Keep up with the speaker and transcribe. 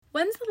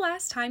When's the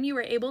last time you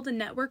were able to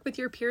network with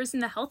your peers in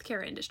the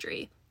healthcare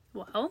industry?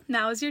 Well,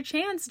 now is your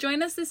chance.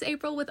 Join us this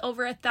April with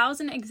over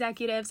 1,000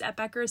 executives at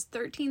Becker's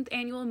 13th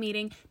annual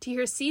meeting to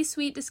hear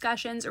C-suite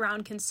discussions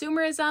around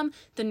consumerism,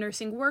 the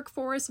nursing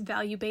workforce,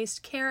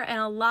 value-based care, and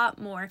a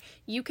lot more.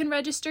 You can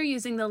register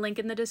using the link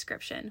in the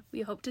description.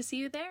 We hope to see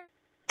you there.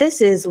 This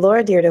is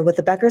Laura Deirdre with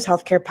the Becker's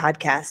Healthcare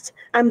Podcast.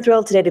 I'm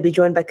thrilled today to be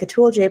joined by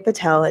Katul J.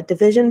 Patel,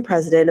 Division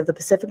President of the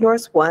Pacific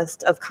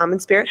Northwest of Common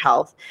Spirit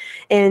Health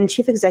and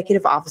Chief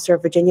Executive Officer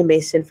of Virginia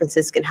Mason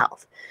Franciscan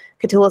Health.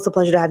 Katul, it's a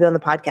pleasure to have you on the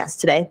podcast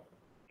today.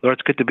 Laura,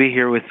 it's good to be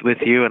here with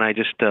you, and I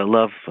just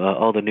love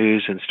all the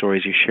news and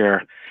stories you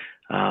share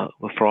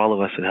for all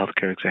of us at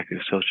healthcare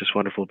executives. So it's just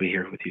wonderful to be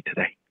here with you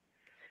today.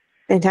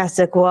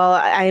 Fantastic. Well,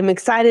 I'm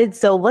excited.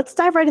 So let's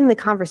dive right into the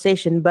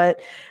conversation.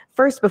 But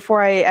first,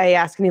 before I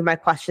ask any of my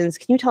questions,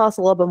 can you tell us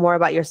a little bit more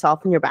about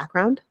yourself and your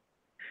background?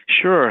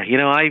 Sure.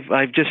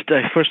 I've just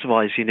first of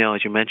all, as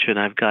you mentioned,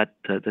 I've got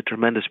the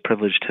tremendous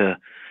privilege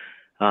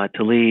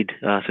to lead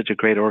such a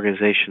great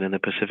organization in the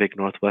Pacific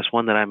Northwest,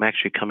 one that I'm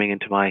actually coming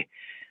into my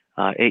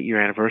 8-year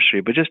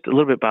anniversary. But just a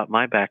little bit about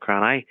my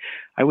background.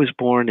 I was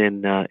born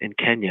in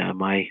Kenya.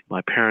 My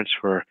parents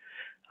were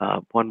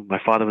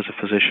my father was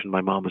a physician, my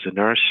mom was a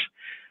nurse.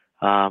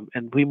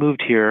 And we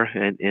moved here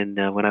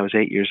when I was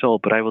 8 years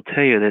old. But I will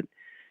tell you that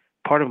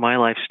part of my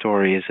life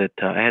story is that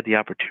I had the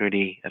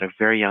opportunity at a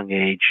very young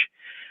age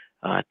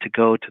to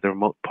go to the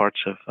remote parts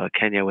of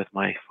Kenya with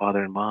my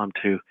father and mom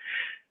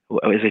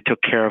as they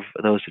took care of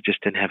those that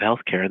just didn't have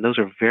health care. And those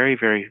are very,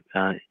 very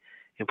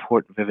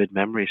important, vivid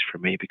memories for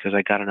me because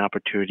I got an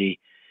opportunity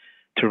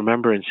to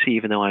remember and see,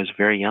 even though I was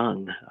very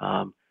young,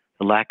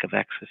 the lack of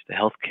access to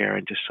health care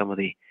and just some of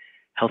the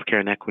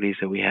healthcare inequities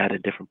that we had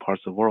in different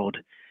parts of the world.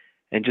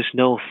 And just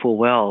know full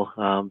well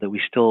that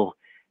we still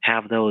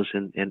have those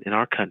in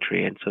our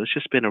country. And so it's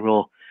just been a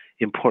real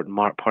important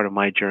part of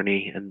my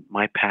journey and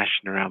my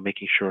passion around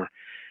making sure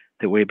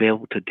that we'll be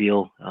able to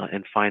deal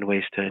and find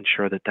ways to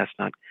ensure that that's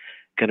not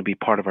going to be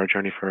part of our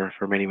journey for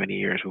many, many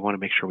years. We want to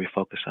make sure we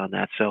focus on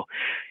that. So,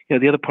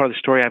 the other part of the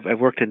story, I've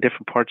worked in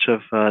different parts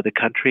of the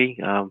country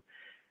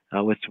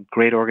with some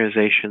great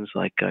organizations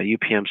like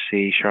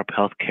UPMC, Sharp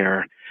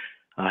Healthcare,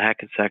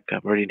 Hackensack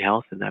Meridian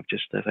Health, and I've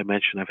just, as I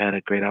mentioned, I've had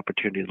a great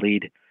opportunity to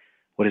lead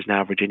what is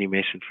now Virginia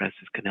Mason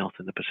Franciscan Health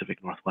in the Pacific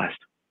Northwest.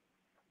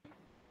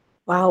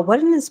 Wow, what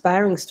an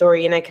inspiring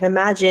story. And I can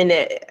imagine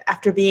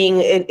after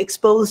being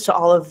exposed to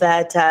all of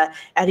that at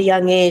a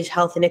young age,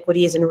 health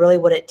inequities and really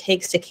what it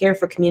takes to care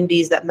for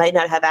communities that might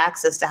not have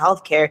access to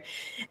healthcare,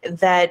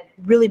 that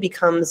really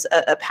becomes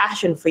a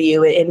passion for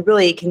you and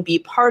really can be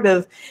part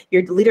of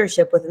your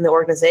leadership within the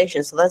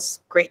organization. So that's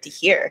great to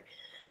hear.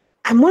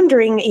 I'm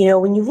wondering,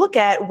 when you look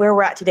at where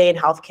we're at today in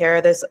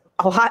healthcare, there's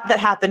a lot that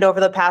happened over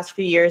the past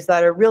few years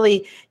that are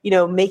really,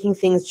 making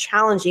things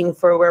challenging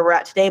for where we're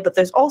at today. But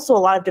there's also a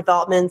lot of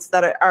developments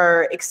that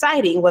are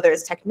exciting, whether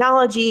it's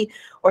technology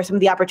or some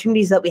of the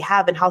opportunities that we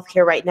have in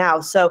healthcare right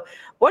now. So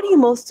what are you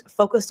most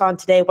focused on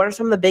today? What are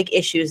some of the big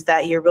issues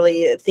that you're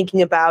really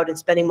thinking about and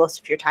spending most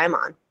of your time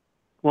on?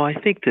 Well, I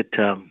think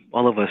that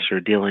all of us are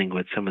dealing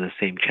with some of the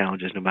same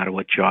challenges, no matter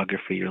what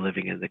geography you're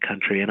living in the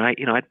country. And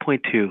I'd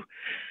point to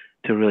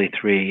really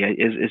three.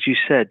 As you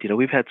said,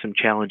 we've had some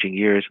challenging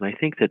years, and I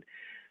think that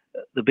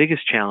the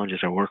biggest challenge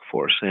is our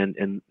workforce.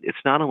 And it's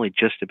not only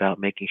just about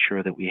making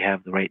sure that we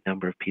have the right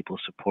number of people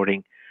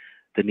supporting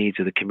the needs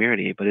of the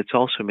community, but it's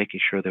also making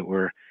sure that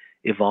we're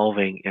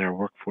evolving in our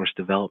workforce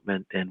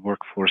development and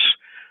workforce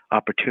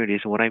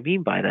opportunities. And what I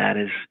mean by that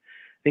is,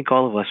 I think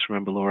all of us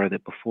remember, Laura,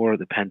 that before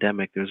the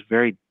pandemic, there was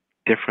very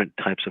different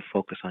types of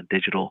focus on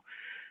digital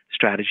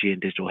strategy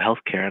and digital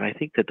healthcare. And I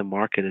think that the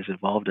market has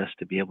evolved us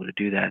to be able to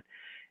do that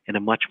in a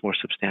much more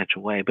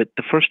substantial way. But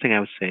the first thing I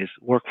would say is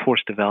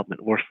workforce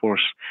development,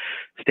 workforce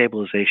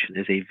stabilization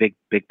is a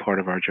big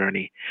part of our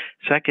journey.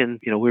 Second,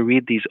 we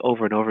read these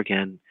over and over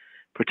again,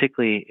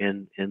 particularly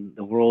in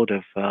the world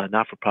of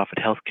not-for-profit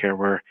healthcare,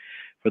 where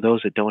for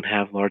those that don't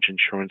have large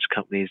insurance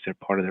companies, they're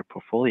part of their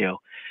portfolio.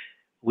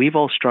 We've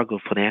all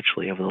struggled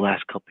financially over the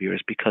last couple of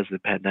years because of the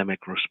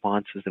pandemic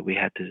responses that we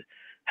had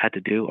to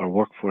do, our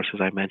workforce,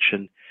 as I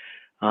mentioned,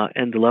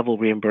 and the level of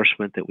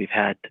reimbursement that we've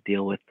had to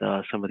deal with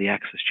some of the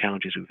access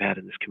challenges we've had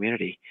in this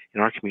community, in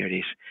our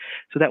communities.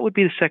 So that would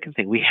be the second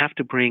thing. We have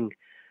to bring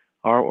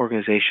our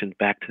organization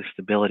back to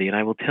stability. And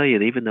I will tell you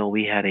that even though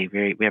we have a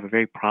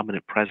very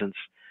prominent presence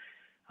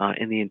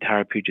in the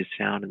entire Puget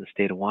Sound and the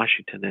state of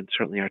Washington, and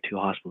certainly our two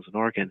hospitals in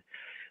Oregon,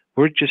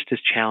 we're just as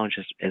challenged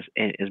as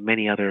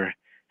many other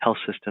health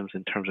systems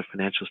in terms of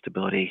financial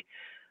stability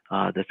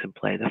that's in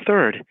play. The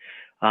third,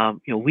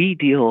 we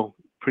deal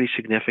pretty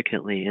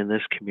significantly in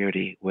this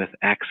community with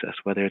access,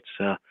 whether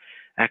it's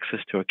access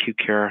to acute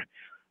care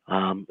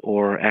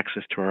or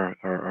access to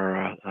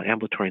our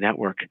ambulatory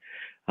network.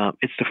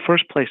 It's the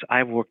first place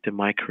I've worked in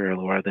my career,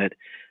 Laura, that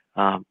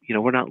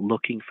we're not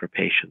looking for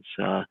patients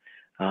to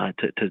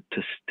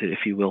if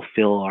you will,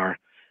 fill our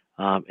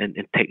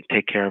and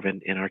take care of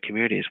in our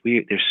communities.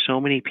 There's so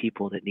many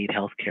people that need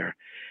health care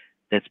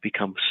that's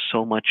become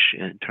so much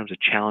in terms of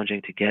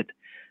challenging to get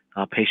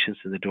patients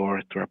in the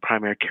door through our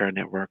primary care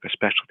network, our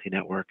specialty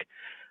network,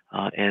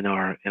 and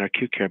our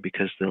acute care,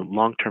 because the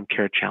long-term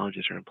care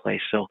challenges are in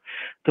place. So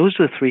those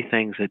are the three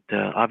things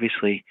that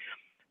obviously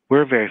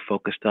we're very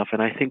focused on.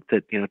 And I think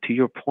that, to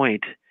your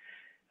point,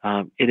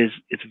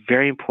 it's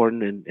very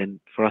important and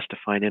for us to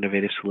find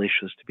innovative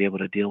solutions to be able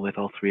to deal with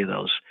all three of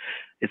those.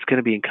 It's going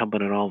to be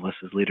incumbent on all of us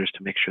as leaders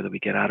to make sure that we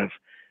get out of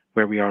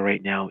where we are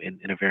right now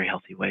in a very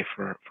healthy way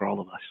for all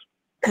of us.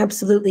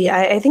 Absolutely.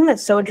 I think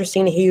that's so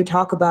interesting to hear you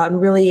talk about,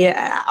 and really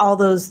all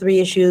those three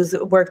issues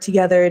work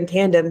together in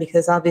tandem,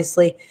 because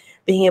obviously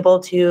being able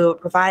to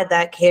provide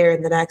that care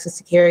and that access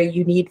to care,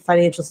 you need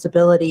financial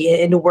stability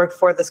and a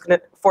workforce that's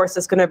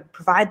going to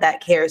provide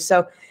that care.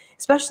 So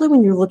especially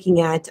when you're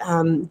looking at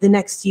the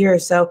next year or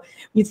so,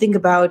 you think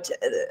about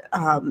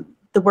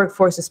the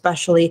workforce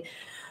especially,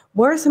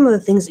 what are some of the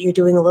things that you're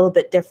doing a little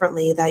bit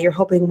differently that you're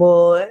hoping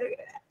will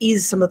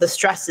ease some of the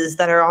stresses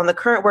that are on the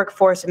current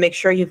workforce and make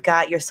sure you've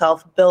got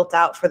yourself built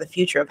out for the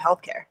future of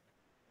healthcare?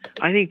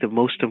 I think the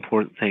most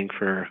important thing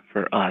for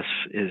us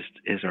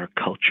is our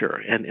culture.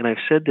 And I've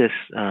said this,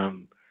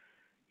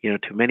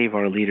 to many of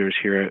our leaders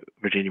here at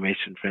Virginia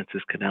Mason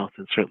Franciscan Health,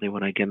 and certainly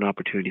when I get an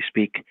opportunity to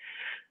speak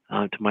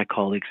to my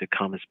colleagues at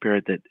Common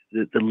Spirit, that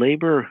the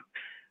labor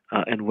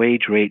and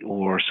wage rate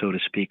war, so to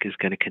speak, is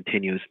going to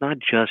continue. It's not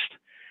just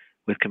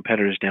with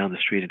competitors down the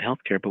street in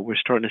healthcare, but we're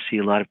starting to see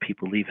a lot of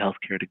people leave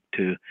healthcare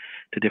to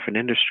different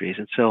industries.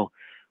 And so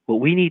what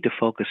we need to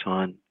focus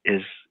on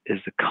is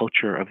the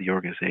culture of the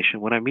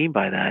organization. What I mean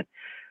by that,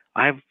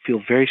 I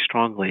feel very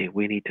strongly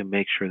we need to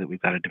make sure that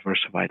we've got a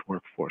diversified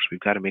workforce.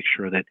 We've got to make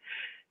sure that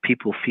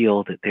people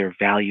feel that they're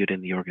valued in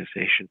the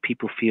organization.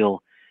 People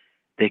feel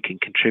they can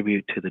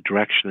contribute to the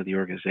direction of the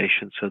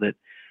organization, so that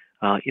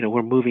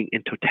we're moving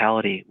in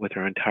totality with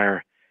our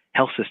entire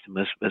health system,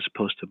 as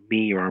opposed to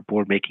me or our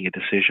board making a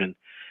decision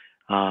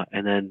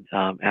and then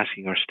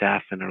asking our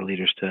staff and our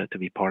leaders to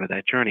be part of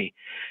that journey.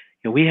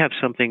 We have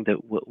something that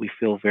we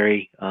feel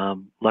very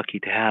lucky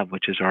to have,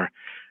 which is our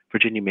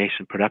Virginia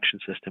Mason production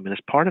system. And as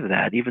part of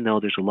that, even though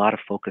there's a lot of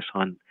focus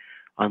on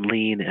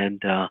lean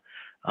and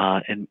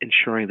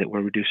ensuring that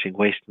we're reducing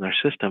waste in our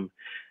system,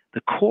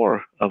 the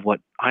core of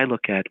what I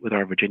look at with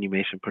our Virginia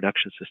Mason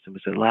production system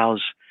is it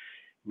allows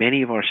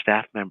many of our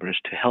staff members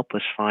to help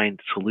us find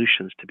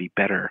solutions to be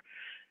better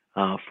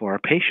for our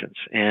patients.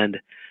 And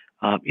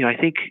I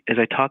think as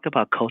I talk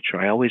about culture,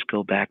 I always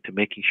go back to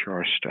making sure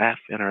our staff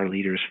and our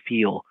leaders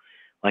feel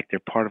like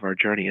they're part of our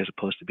journey, as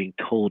opposed to being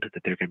told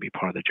that they're going to be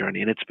part of the journey.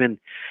 And it's been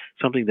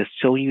something that's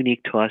so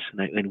unique to us,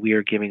 and we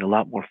are giving a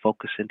lot more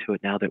focus into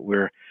it now that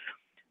we're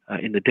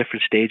in the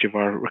different stage of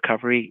our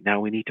recovery. Now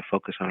we need to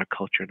focus on our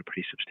culture in a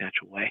pretty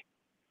substantial way.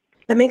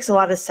 That makes a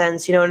lot of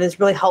sense, and it's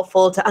really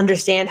helpful to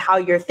understand how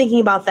you're thinking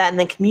about that and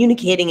then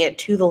communicating it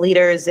to the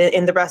leaders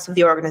in the rest of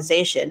the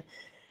organization.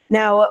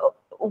 Now,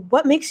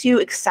 what makes you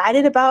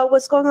excited about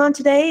what's going on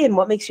today, and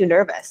what makes you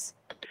nervous?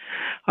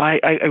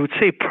 I would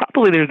say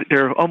probably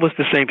they're almost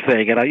the same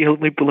thing, and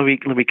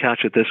let me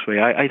couch it this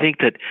way. I think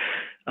that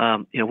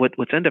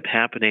what's ended up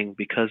happening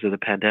because of the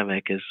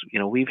pandemic is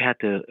we've had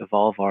to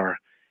evolve our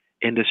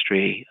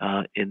industry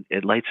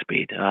at light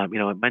speed. I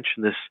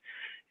mentioned this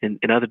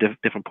in other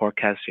different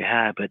podcasts you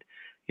had, but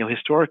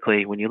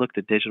historically, when you looked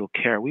at digital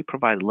care, we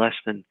provide less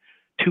than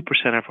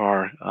 2% of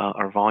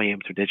our volume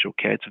through digital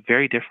care. It's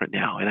very different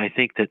now, and I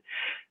think that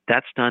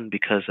that's done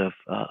because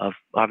of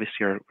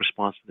obviously our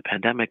response to the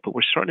pandemic. But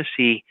we're starting to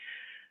see,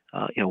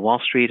 Wall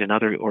Street and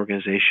other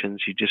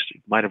organizations. You just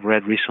might have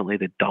read recently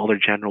that Dollar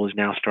General is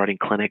now starting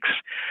clinics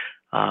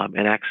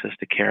and access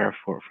to care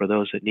for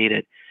those that need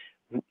it.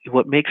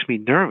 What makes me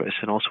nervous,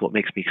 and also what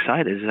makes me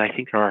excited, is I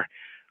think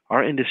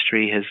our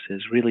industry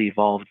has really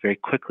evolved very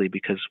quickly,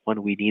 because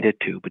one, we needed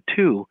to, but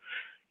two,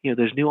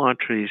 there's new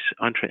entrants,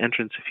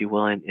 if you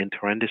will, into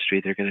our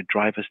industry. They're going to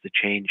drive us to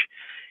change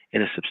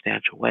in a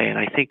substantial way. And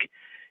I think,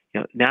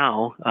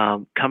 now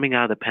coming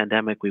out of the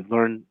pandemic, we've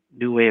learned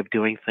new way of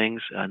doing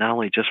things, not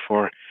only just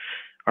for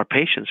our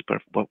patients,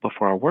 but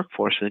for our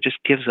workforce. And it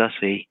just gives us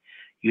a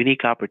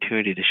unique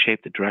opportunity to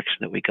shape the direction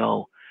that we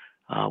go.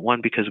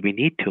 One, because we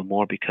need to,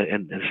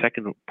 and the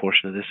second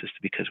portion of this is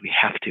because we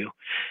have to.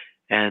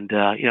 And,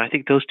 I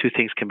think those two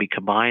things can be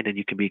combined, and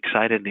you can be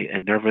excited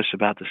and nervous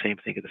about the same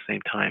thing at the same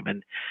time.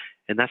 And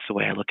that's the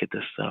way I look at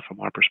this from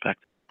our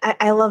perspective.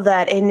 I love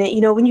that. And,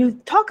 when you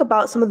talk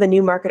about some of the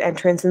new market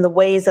entrants and the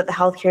ways that the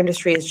healthcare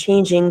industry is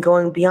changing,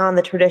 going beyond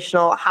the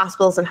traditional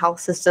hospitals and health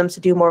systems to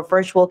do more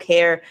virtual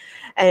care,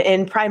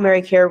 and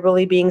primary care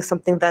really being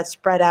something that's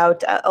spread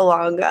out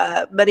along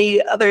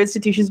many other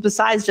institutions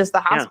besides just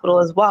the hospital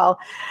as well.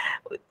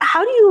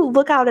 How do you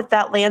look out at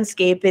that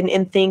landscape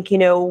and think,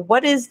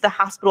 what is the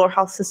hospital or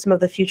health system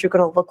of the future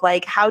going to look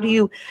like? How do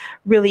you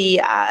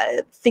really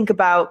think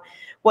about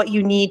what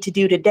you need to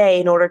do today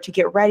in order to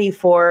get ready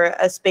for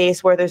a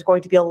space where there's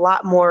going to be a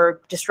lot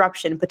more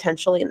disruption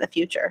potentially in the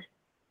future?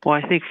 Well,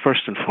 I think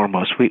first and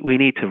foremost, we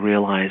need to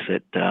realize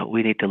that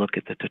we need to look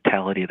at the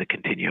totality of the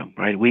continuum,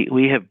 right?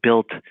 We have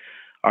built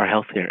our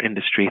healthcare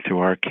industry through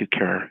our acute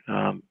care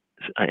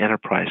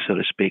enterprise, so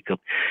to speak.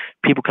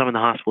 People come in the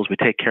hospitals, we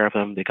take care of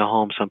them, they go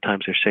home,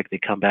 sometimes they're sick, they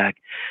come back.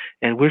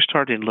 And we're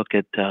starting to look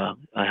at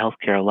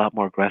healthcare a lot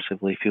more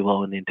aggressively, if you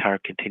will, in the entire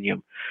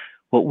continuum.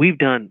 What we've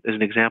done, as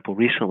an example,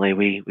 recently,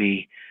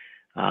 we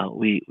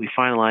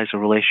finalized a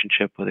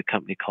relationship with a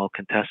company called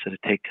Contessa to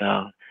take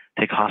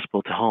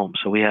hospital to home.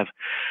 So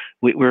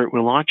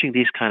we're launching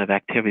these kind of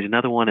activities.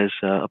 Another one is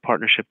a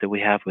partnership that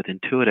we have with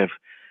Intuitive,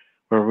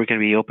 where we're going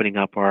to be opening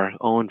up our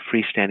own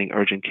freestanding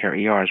urgent care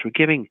ERs. We're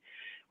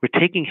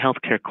taking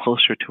healthcare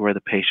closer to where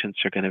the patients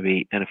are going to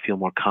be and feel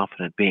more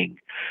confident being.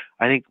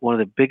 I think one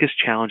of the biggest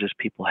challenges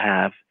people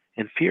have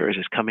and fears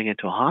is coming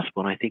into a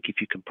hospital. And I think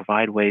if you can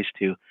provide ways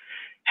to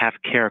have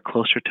care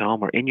closer to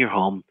home or in your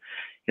home,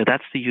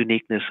 that's the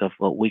uniqueness of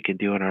what we can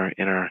do in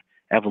our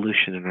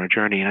evolution and our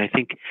journey. And I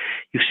think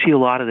you see a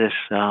lot of this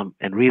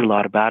and read a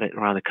lot about it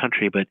around the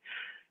country, but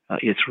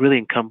it's really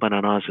incumbent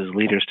on us as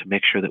leaders to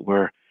make sure that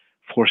we're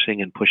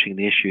forcing and pushing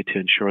the issue to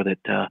ensure that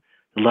the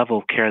level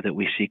of care that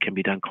we see can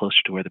be done closer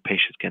to where the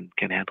patients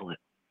can handle it.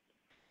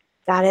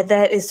 Got it.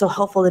 That is so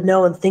helpful to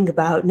know and think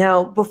about.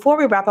 Now, before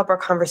we wrap up our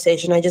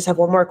conversation, I just have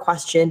one more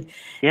question.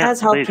 Yeah,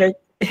 as healthcare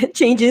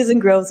changes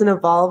and grows and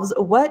evolves,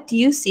 what do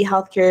you see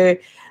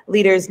healthcare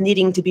leaders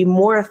needing to be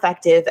more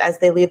effective as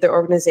they lead their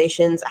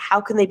organizations? How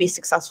can they be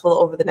successful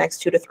over the next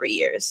 2 to 3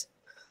 years?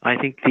 I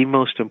think the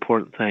most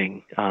important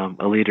thing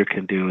a leader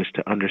can do is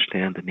to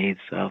understand the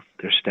needs of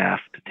their staff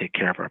to take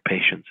care of our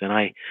patients.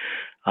 And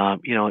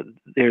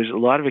there's a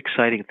lot of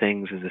exciting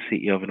things as a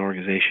CEO of an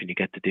organization you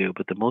get to do,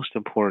 but the most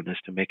important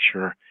is to make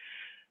sure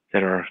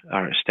that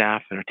our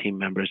staff and our team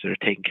members that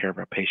are taking care of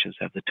our patients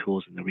have the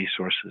tools and the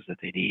resources that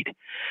they need.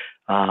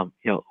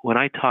 When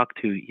I talk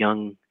to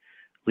young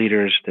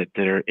leaders that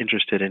are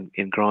interested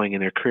in growing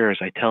in their careers,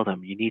 I tell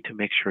them you need to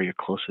make sure you're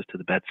closest to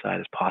the bedside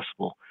as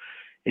possible.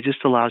 It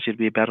just allows you to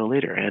be a better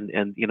leader.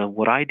 And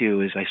what I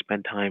do is I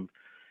spend time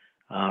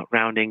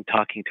rounding,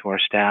 talking to our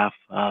staff,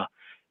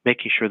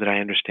 making sure that I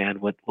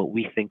understand what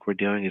we think we're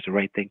doing is the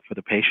right thing for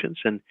the patients.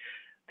 And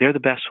they're the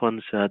best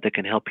ones that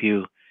can help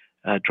you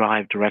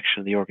drive direction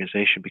of the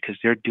organization, because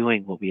they're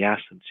doing what we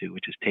ask them to,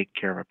 which is take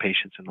care of our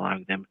patients and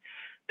allowing them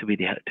to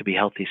be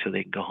healthy so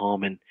they can go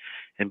home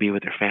and be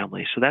with their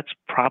families. So that's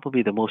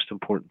probably the most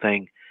important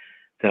thing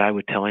that I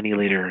would tell any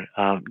leader,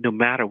 no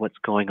matter what's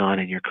going on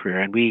in your career.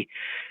 And we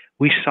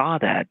saw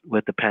that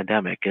with the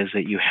pandemic, is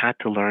that you had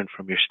to learn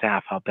from your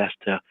staff how best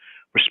to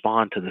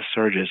respond to the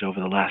surges over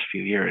the last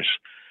few years.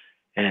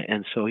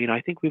 And so,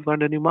 I think we've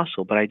learned a new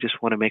muscle, but I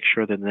just want to make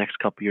sure that in the next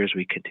couple of years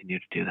we continue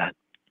to do that.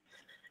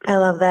 I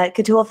love that.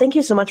 Ketul, thank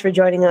you so much for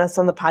joining us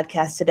on the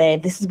podcast today.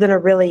 This has been a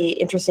really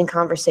interesting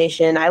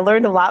conversation. I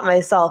learned a lot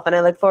myself, and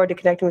I look forward to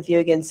connecting with you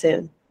again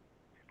soon.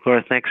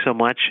 Laura, thanks so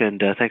much,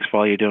 and thanks for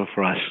all you're doing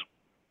for us.